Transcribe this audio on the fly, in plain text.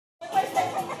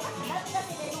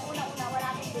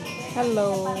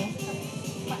Hello.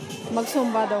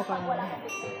 Mag-Sumba daw kami.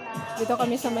 Dito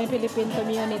kami sa may Philippine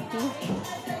community.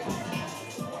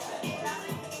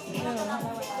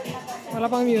 Wala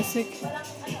pang music.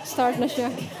 Start na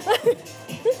siya.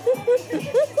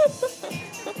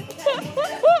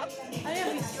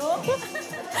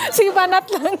 Sige, banat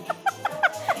lang.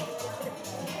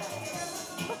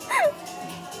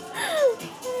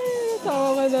 Tawa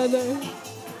ka na na.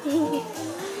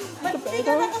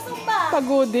 Ito,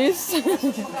 pagudis.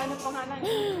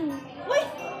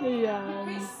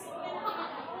 Ayan.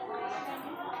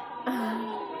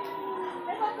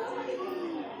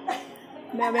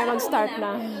 May mag-start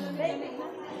na.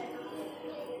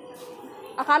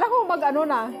 Akala ko mag-ano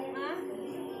na.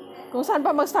 Kung saan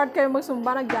pa mag-start kayo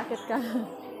mag-Sumba, nag-jacket ka.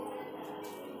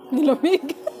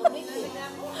 Nilamig.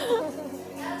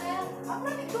 Ang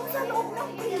lamig doon sa loob ng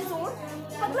prison.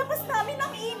 Paglabas namin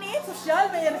ng init.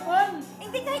 Social, may aircon.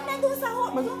 Hindi kahit nandun sa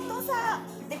doon sa,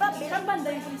 di ba? Bilang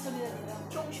banda yung prison nila dito.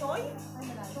 Chongshoy?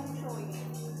 Chongshoy.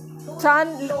 Saan?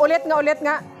 Ulit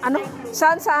nga. Ano?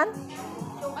 Saan?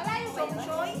 Malayo ba yun?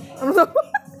 Chongshoy? Ano to?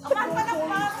 Aman pa na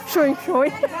pa. Shoy. 20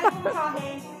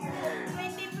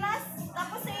 plus.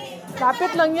 Tapos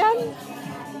Lapit lang yan.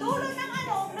 dulo ng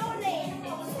blue lane.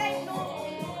 Sky blue.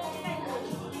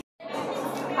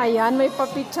 Ayan, may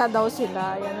papitsa daw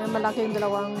sila. Ayan, may malaking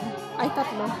dalawang,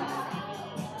 tatlo.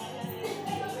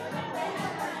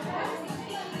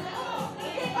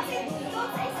 Hindi kasi doon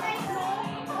sa sky blue,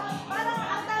 parang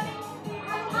ang daming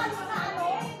halo-halo na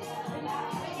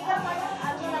hindi ka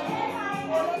parang lang yun.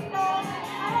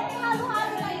 Parang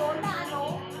halo-halo na yun na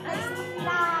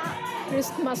na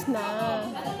Christmas na.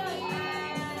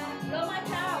 Loma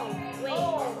Chow.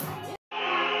 Wait.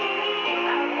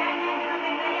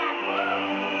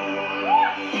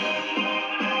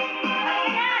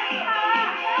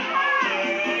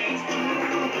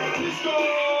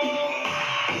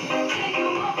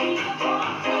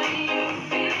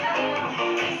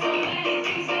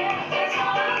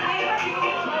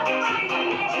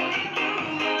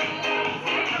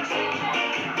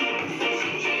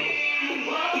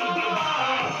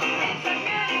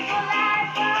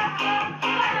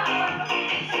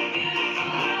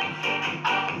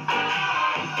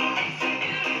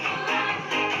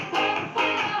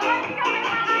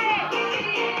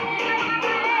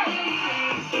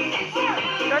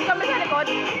 Doon kami sa likod.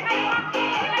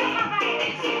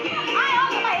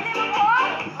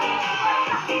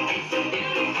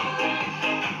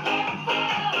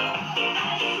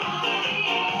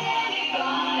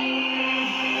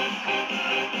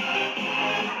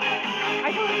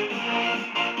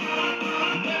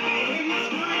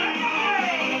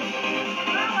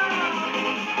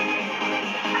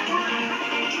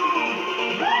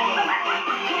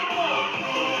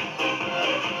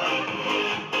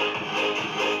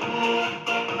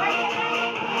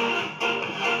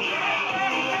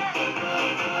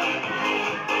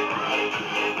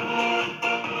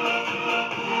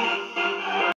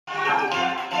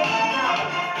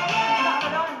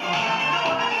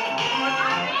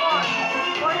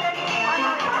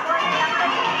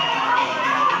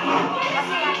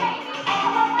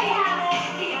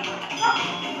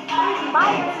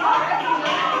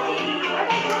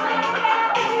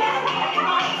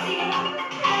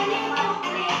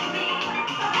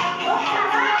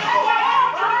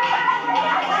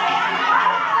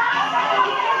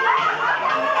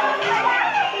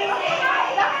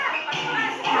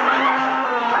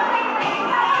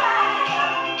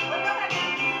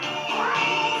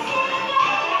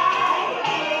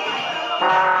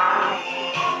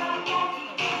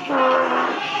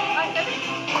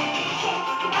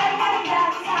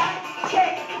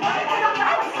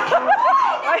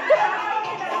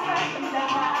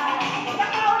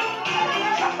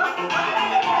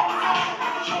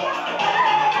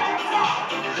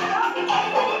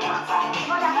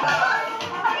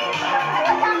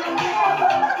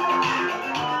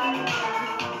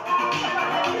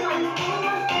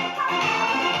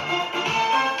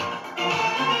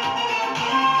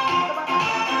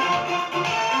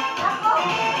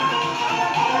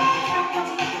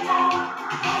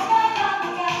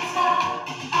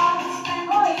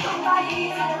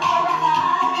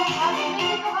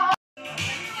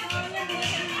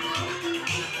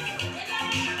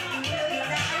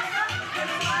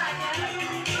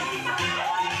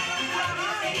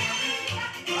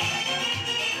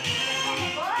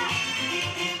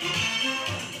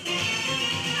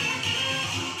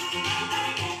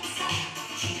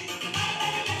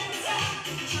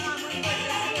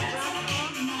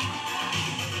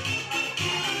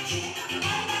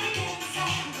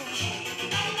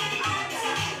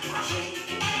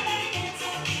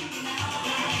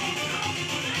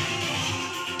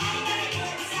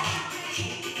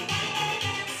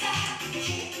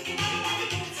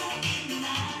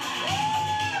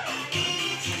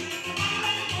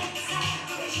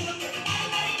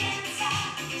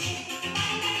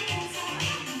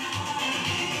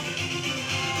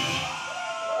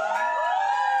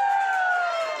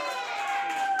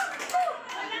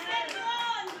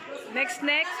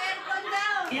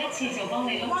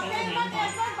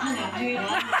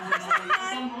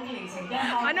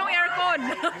 Anong aircon?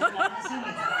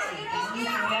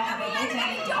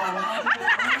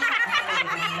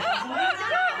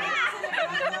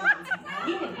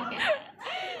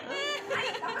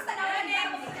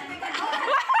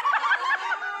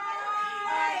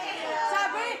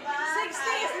 Sabi,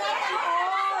 60 is not an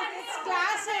old, it's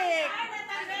classic.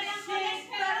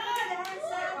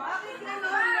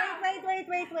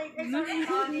 Wait.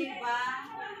 Diba?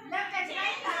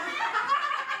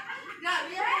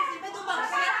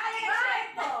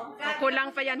 Kulang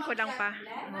pa yan, kulang pa.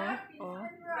 Oh.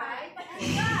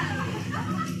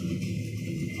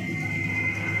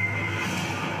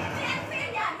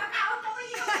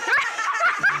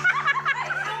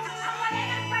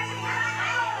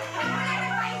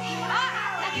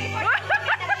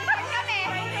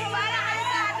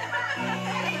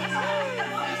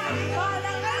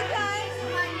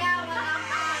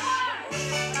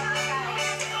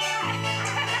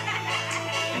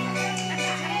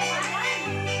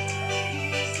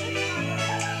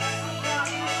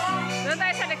 Doon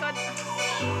tayo sa likod.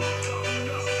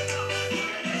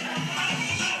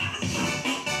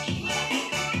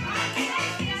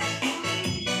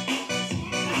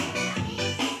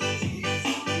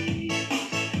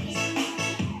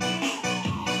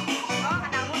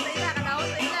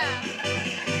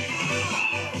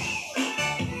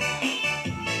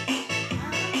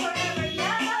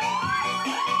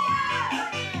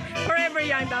 Forever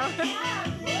young daw.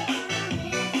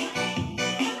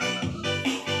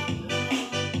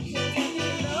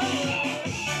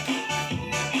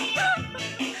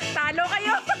 Talo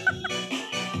kayo.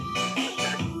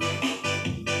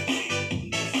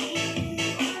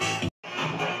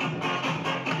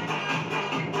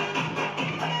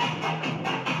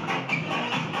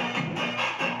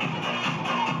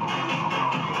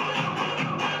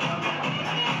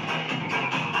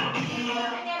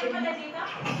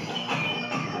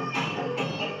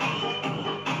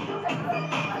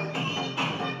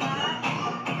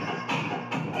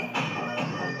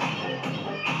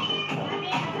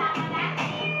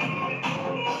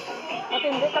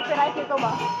 Matindi, copyright ito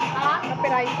ba? Ha?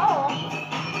 Copyright? Oo.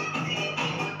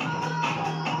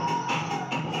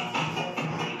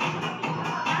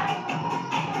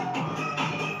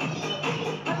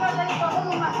 Nagkagalit ako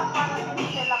lumasak para sa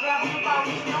Michelle. Kaya ako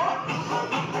napawis nyo.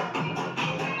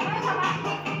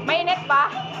 Mainit ba?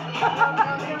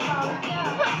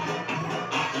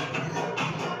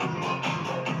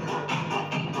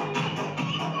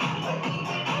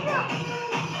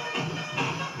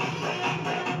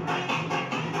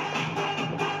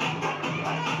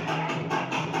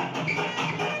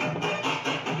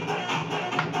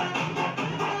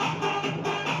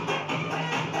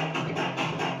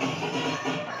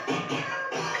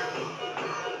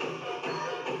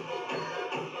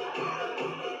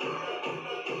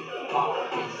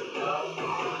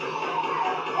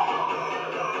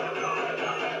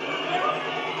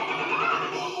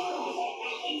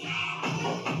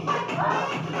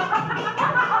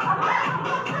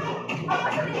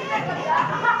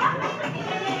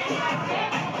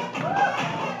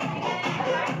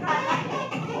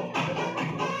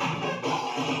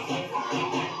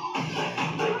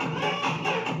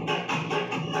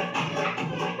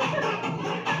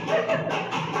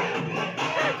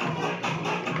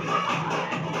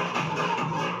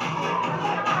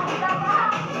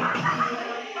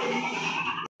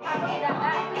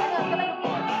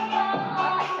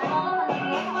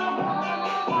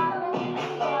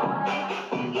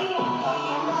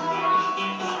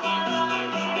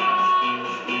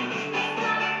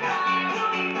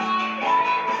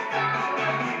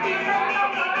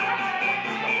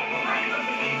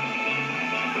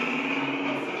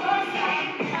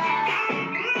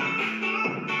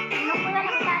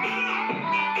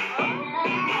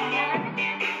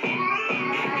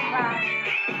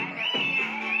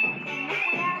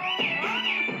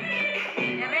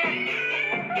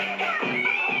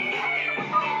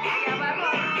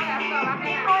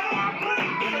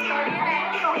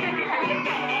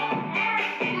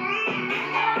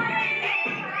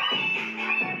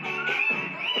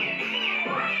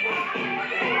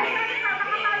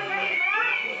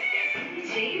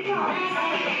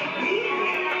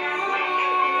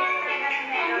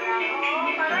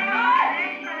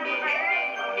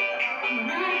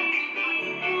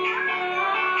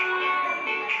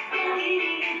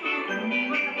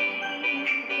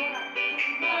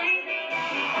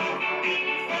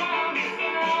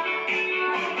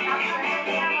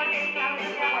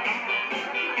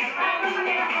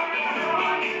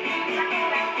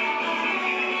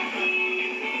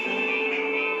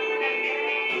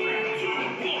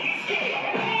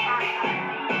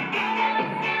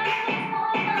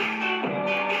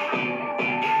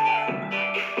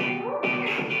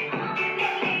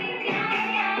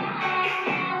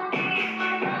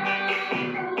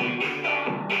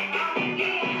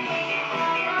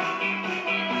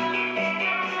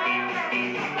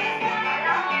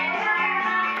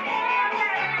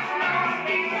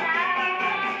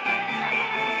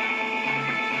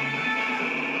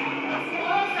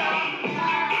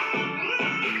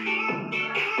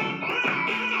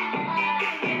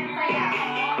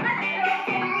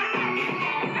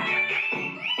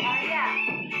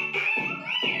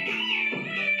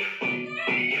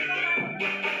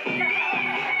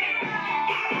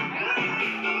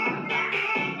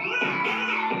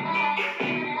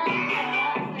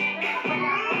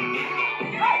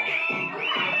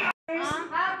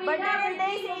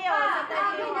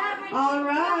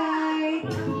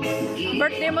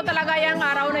 Birthday mo talaga yung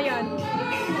araw na yan.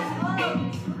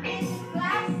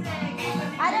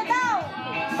 Ano daw?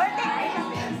 Birthday.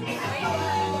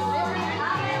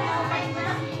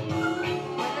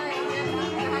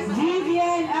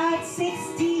 Vivian at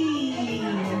 60.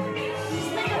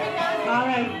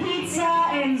 Alright, pizza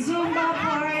and Zumba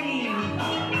party.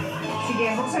 Sige,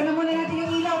 buksan na muna natin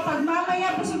yung ilaw. Pag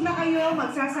mamaya busog na kayo,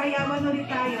 magsasayawan ulit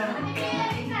tayo.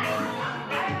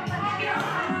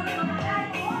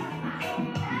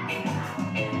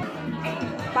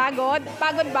 Pagod?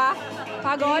 Pagod ba?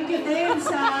 Pagod? Thank you din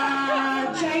sa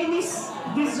Chinese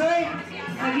dessert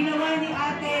na ginawa ni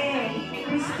Ate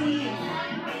Christy.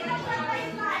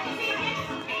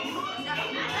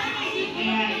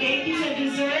 Ayan, thank you sa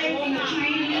dessert, na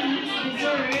Chinese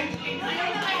dessert.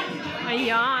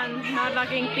 Ayan,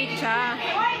 nalaking pizza.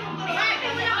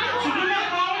 Sige